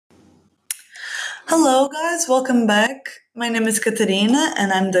Hello, guys. Welcome back. My name is Katerina,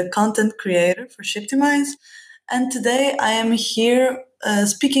 and I'm the content creator for Shiptimize. And today I am here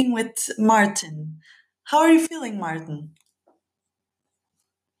speaking with Martin. How are you feeling, Martin?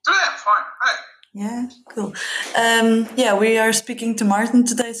 Today I'm fine. Hi. Yeah, cool. Yeah, we are speaking to Martin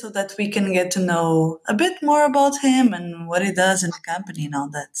today so that we can get to know a bit more about him and what he does in the company and all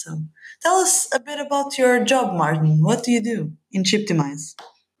that. So tell us a bit about your job, Martin. What do you do in Shiptimize?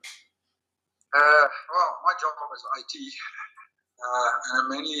 Well, my job is IT, and it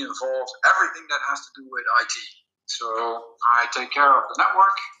mainly involves everything that has to do with IT. So I take care of the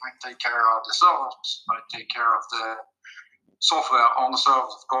network, I take care of the servers, I take care of the software on the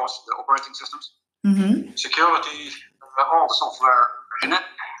servers, of course, the operating systems, security, all the software in it,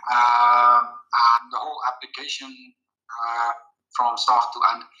 and the whole application from start to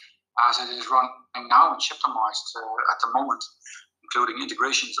end, as it is running now and Shiptimize at the moment, including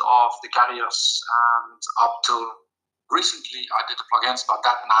integrations of the carriers, and up till recently I did the plugins, but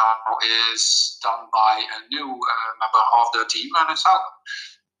that now is done by a new member of the team, and it's Helga.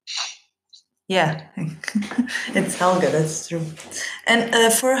 Yeah, it's Helga, that's true.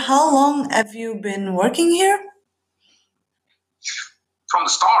 And for how long have you been working here? From the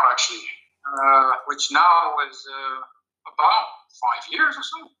start, actually, which now is about 5 years or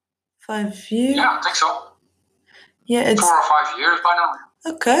so. 5 years? Yeah, I think so. Yeah, it's 4 or 5 years by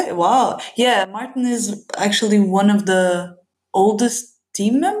now. Okay, wow. Yeah, Martin is actually one of the oldest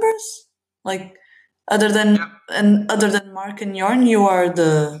team members. Like other than other than Mark and Jorn, you are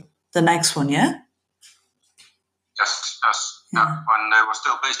the next one, yeah? Yes. When they were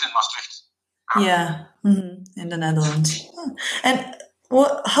still based in Maastricht. Yeah, in the Netherlands. And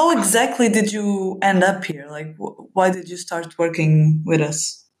how exactly did you end up here? Like, why did you start working with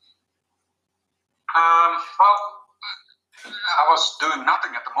us? Well, I was doing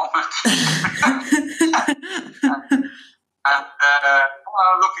nothing at the moment. and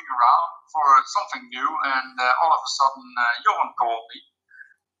looking around for something new, and all of a sudden, Johan called me,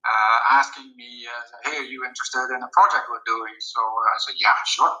 asking me, hey, are you interested in a project we're doing? So I said, yeah,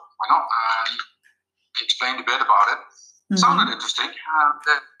 sure, why not? And he explained a bit about it. Sounded interesting.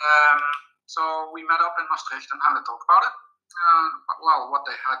 So we met up in Maastricht and had a talk about it. Well, what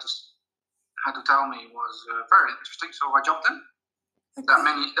they had to tell me was very interesting, so I jumped in. Okay.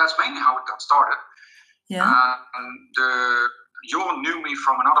 That's mainly how it got started. Yeah. Johan knew me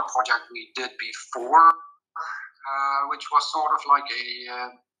from another project we did before, which was sort of like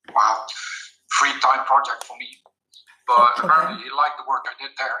a free time project for me. But apparently he liked the work I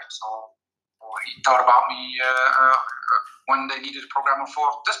did there, so he thought about me when they needed a programmer for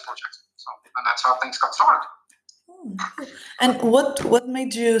this project. And that's how things got started. And what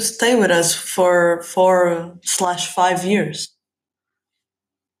made you stay with us for 4/5 years?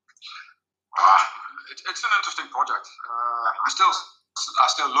 It's an interesting project. I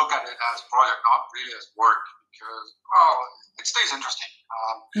still look at it as a project, not really as work, because it stays interesting.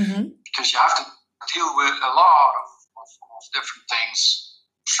 Because you have to deal with a lot of different things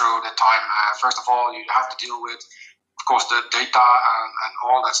through the time. First of all, you have to deal with, of course, the data and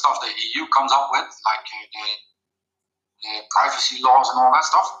all that stuff the EU comes up with, like the privacy laws and all that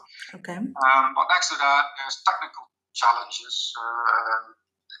stuff. Okay. But next to that, there's technical challenges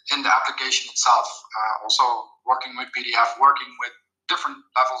in the application itself. Also working with PDF, working with different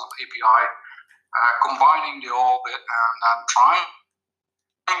levels of API, combining the whole bit, and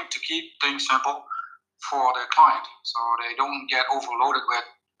trying to keep things simple for the client, so they don't get overloaded with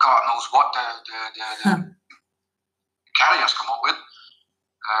God knows what the carriers come up with,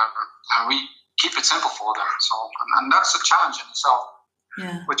 and we keep it simple for them. So, and that's a challenge in itself,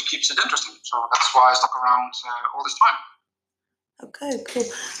 which keeps it interesting. So that's why I stuck around all this time. Okay, cool.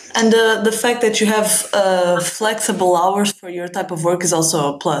 And the fact that you have flexible hours for your type of work is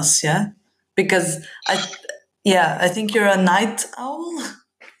also a plus, yeah? Because I think you're a night owl,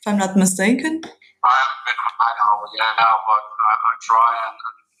 if I'm not mistaken. I am a bit of a night owl, now, but I try and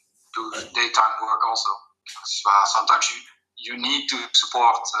do daytime work also. Sometimes you need to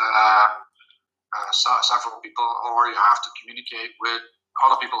support several people, or you have to communicate with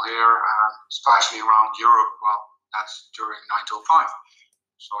other people here, especially around Europe. Well, that's during 9 to 5.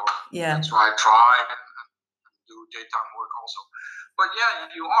 So that's why I try and do daytime work also. But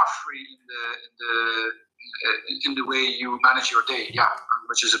you are free in the way you manage your day,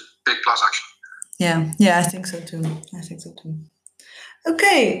 which is a big plus actually. Yeah, I think so too.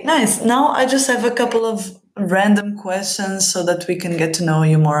 Okay, nice. Now I just have a couple of random questions so that we can get to know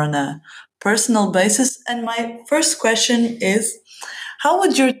you more on a personal basis. And my first question is, how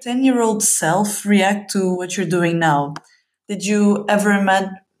would your 10-year-old self react to what you're doing now? Did you ever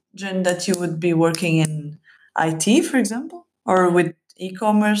imagine that you would be working in IT, for example, or with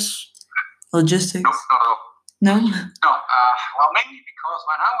e-commerce, logistics? No, not at all. No? No, well, mainly because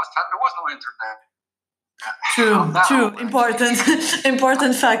when I was 10, there was no internet. True. Important,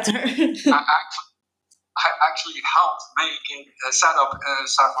 important factor. I actually helped set up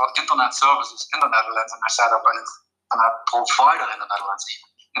several internet services in the Netherlands, and I set up an internet provider in the Netherlands,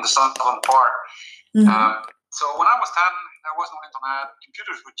 in the southern part. Mhm. So when I was 10, there was no internet.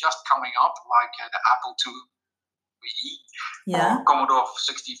 Computers were just coming up, like the Apple IIe or Commodore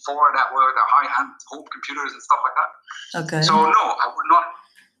 64, that were the high-end home computers and stuff like that. Okay. So no, I would not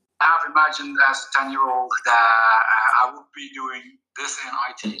have imagined as a 10-year-old that I would be doing this in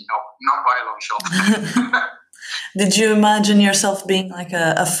IT. No, not by a long shot. Did you imagine yourself being like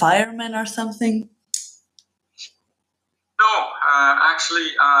a fireman or something? No,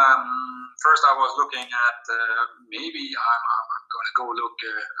 actually, first I was looking at maybe I'm going to go look,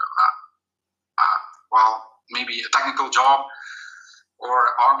 maybe a technical job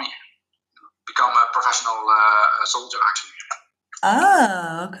or army, become a professional soldier, actually.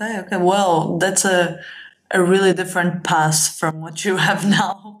 Okay. Well, that's a really different path from what you have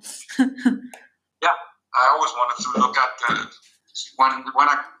now. Yeah, I always wanted to look at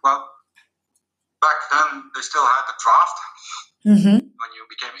back then they still had the draft. Mm-hmm. When you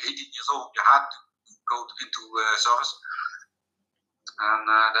became 18 years old, you had to go into service. And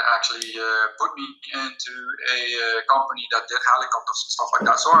they actually put me into a company that did helicopters and stuff like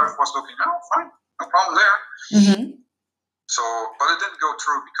that. So I was looking, fine, no problem there. Mm-hmm. So, but it didn't go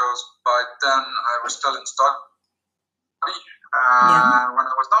through because by then I was still in study. When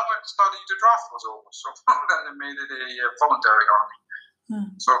I was done with study, the draft was over. So then they made it a voluntary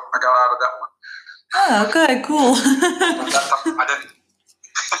army. So I got out of that one. Okay, cool. I didn't.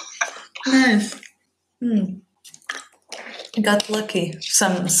 Nice. Got lucky.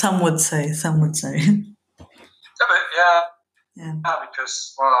 Some would say. Yeah,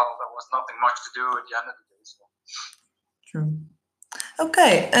 because there was nothing much to do at the end of the day. So. True.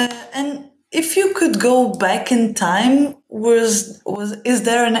 Okay, and if you could go back in time, is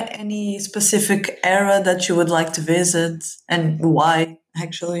there any specific era that you would like to visit, and why?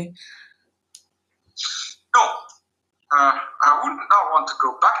 Actually, no, I would not want to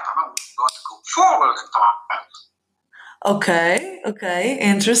go back in time. I would want to go forward in time. Okay,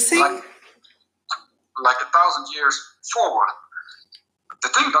 interesting. Like 1,000 years forward. The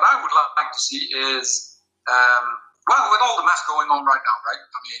thing that I would like to see is, with all the mess going on right now, right?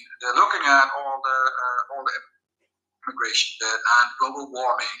 I mean, they're looking at all the immigration and global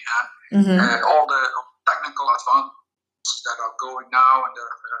warming and all the technical advances that are going now, and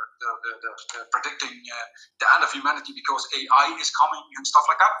they're predicting the end of humanity because AI is coming and stuff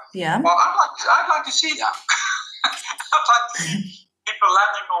like that. Yeah. Well, I'd like to see that. I'd like to see people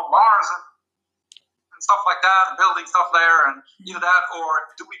landing on Mars and stuff like that, and building stuff there, and either that or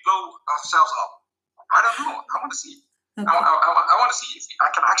do we blow ourselves up? I don't know. I want to see. Okay. I want to see if I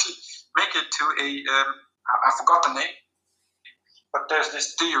can actually make it to a. I forgot the name, but there's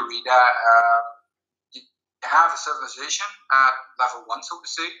this theory that you have a civilization at level 1, so to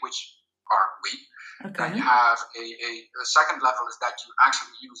say, which are we. Okay. Then you have a second level is that you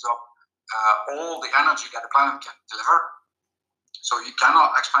actually use up all the energy that the planet can deliver. So you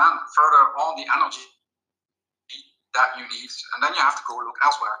cannot expand further on the energy that you need, and then you have to go look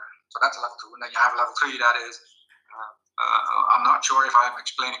elsewhere. So that's level 2, and then you have level 3. That is, I'm not sure if I'm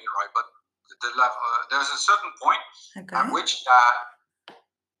explaining it right, but the level there's a certain point at which,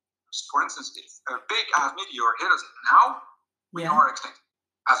 for instance, if a big ass meteor hit us now, we are extinct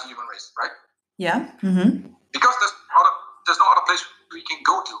as a human race, right? Yeah. Mm-hmm. Because there's no other place we can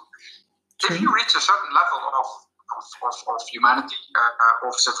go to. True. If you reach a certain level of humanity,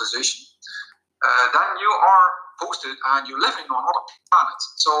 of civilization, then you are posted and you're living on other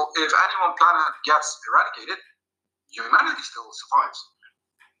planets. So if any one planet gets eradicated, humanity still survives.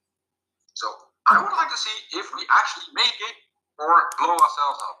 So I would like to see if we actually make it or blow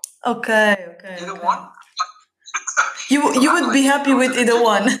ourselves up. Okay. Either one. You would be happy with either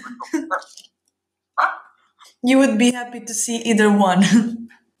one. Huh? You would be happy to see either one. Well,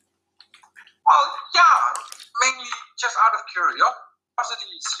 yeah, mainly just out of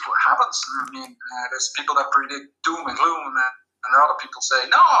curiosity, see what happens. I mean, there's people that predict doom and gloom, and other people say,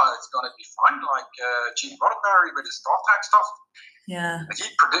 no, it's going to be fine, like Gene Roddenberry with his Star Trek stuff. Yeah.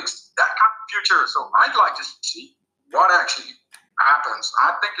 He predicts that kind of future, so I'd like to see what actually happens.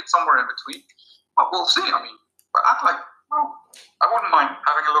 I think it's somewhere in between, but we'll see. I mean, but I wouldn't mind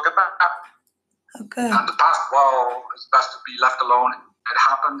having a look at that. Okay. And the past, it's best to be left alone. It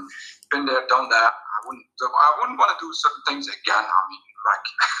happened, been there, done that. I wouldn't want to do certain things again. I mean, like,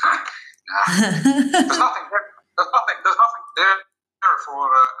 nah, there's nothing there. There's nothing there for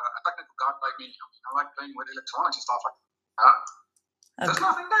a technical guy like me. I mean, I like playing with electronics and stuff like that. There's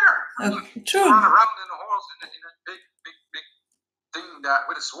nothing there. I mean, True. Run around in a horse in a big thing that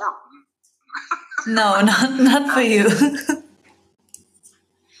with a sword. No, not for you.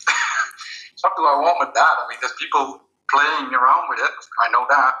 What do I want with that? I mean, there's people playing around with it. I know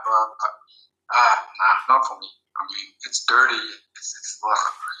that, but nah, not for me. I mean, it's dirty.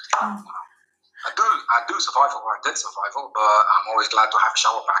 I do survival, or I did survival, but I'm always glad to have a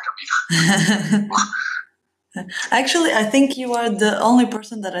shower pack. I mean, actually, I think you are the only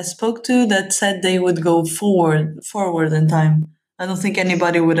person that I spoke to that said they would go forward in time. I don't think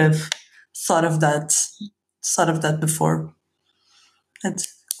anybody would have thought of that before. That's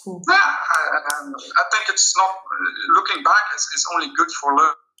cool. Yeah, I think it's not looking back. It's only good for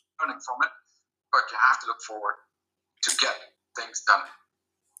learning from it, but you have to look forward to get things done.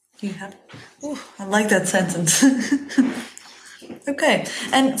 I like that sentence. Okay,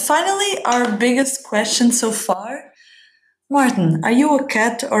 and finally, our biggest question so far. Martin, are you a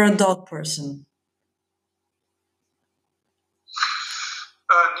cat or a dog person?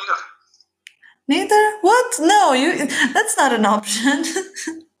 Neither. Neither? What? No, that's not an option.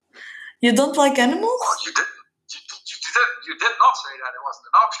 You don't like animals? Oh, you did not say that it wasn't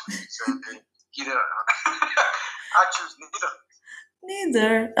an option. You said either. I choose neither.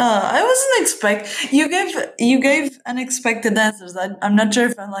 Neither. I wasn't expect. You gave unexpected answers. I'm not sure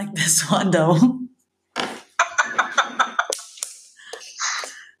if I like this one though.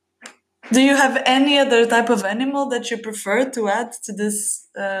 Do you have any other type of animal that you prefer to add to this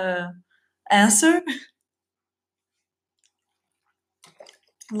answer?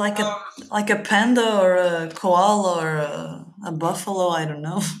 Like a panda or a koala or a buffalo? I don't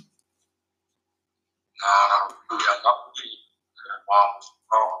know. No, not really. Wow.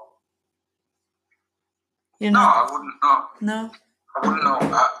 No, I wouldn't know. No? I wouldn't know.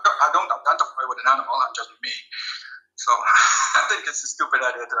 I don't identify with an animal. I'm just me. So I think it's a stupid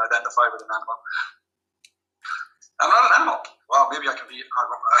idea to identify with an animal. I'm not an animal. Well, maybe I can be.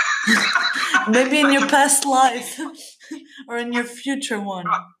 Maybe in your past life or in your future one.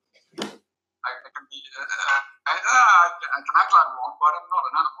 I can be. I can act like one, but I'm not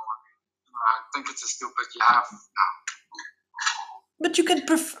an animal. I think it's a stupid. You have. No. But you can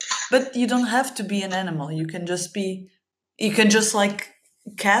but you don't have to be an animal. You can just be. You can just like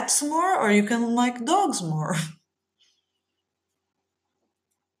cats more, or you can like dogs more.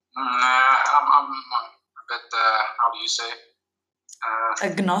 I'm a bit. How do you say?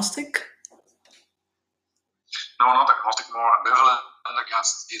 Agnostic. No, not agnostic. More ambivalent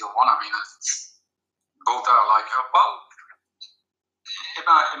against either one. I mean, both are like. Well,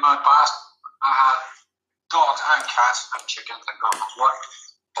 in my past, I had dogs and cats and chickens and God knows what,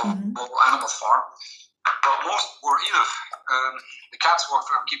 whole animal farm. But most were either the cats were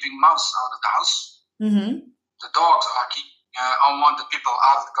for keeping mouse out of the house. Mm-hmm. The dogs are keeping unwanted people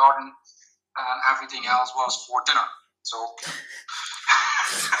out of the garden, and everything else was for dinner. So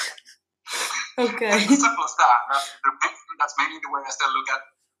okay, it's as simple as that. That's mainly the way I still look at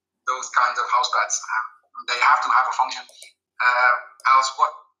those kinds of house pets. They have to have a function. Else,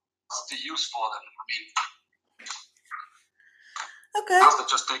 what's the use for them? I mean, okay. Else they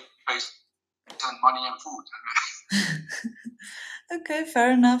just take space and money and food. Okay, fair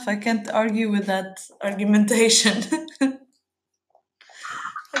enough. I can't argue with that argumentation. It's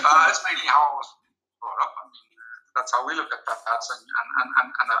mainly how I was brought up. I mean, that's how we look at pets and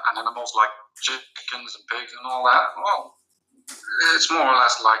animals like chickens and pigs and all that. Well, it's more or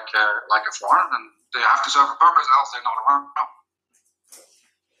less like a farm, and they have to serve a purpose, else they're not around.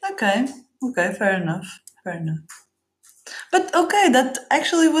 Okay, fair enough. But okay, that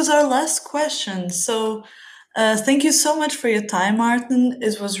actually was our last question. So thank you so much for your time, Martin.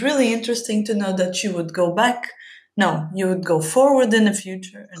 It was really interesting to know that you would go back. No, you would go forward in the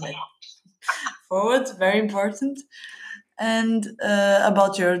future. And forward, very important. And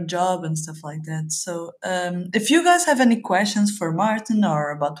about your job and stuff like that. So if you guys have any questions for Martin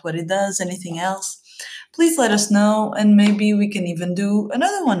or about what he does, anything else, please let us know, and maybe we can even do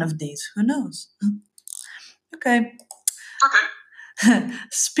another one of these. Who knows? Okay. Okay.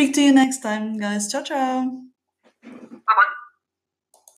 Speak to you next time, guys. Ciao, ciao. Bye-bye.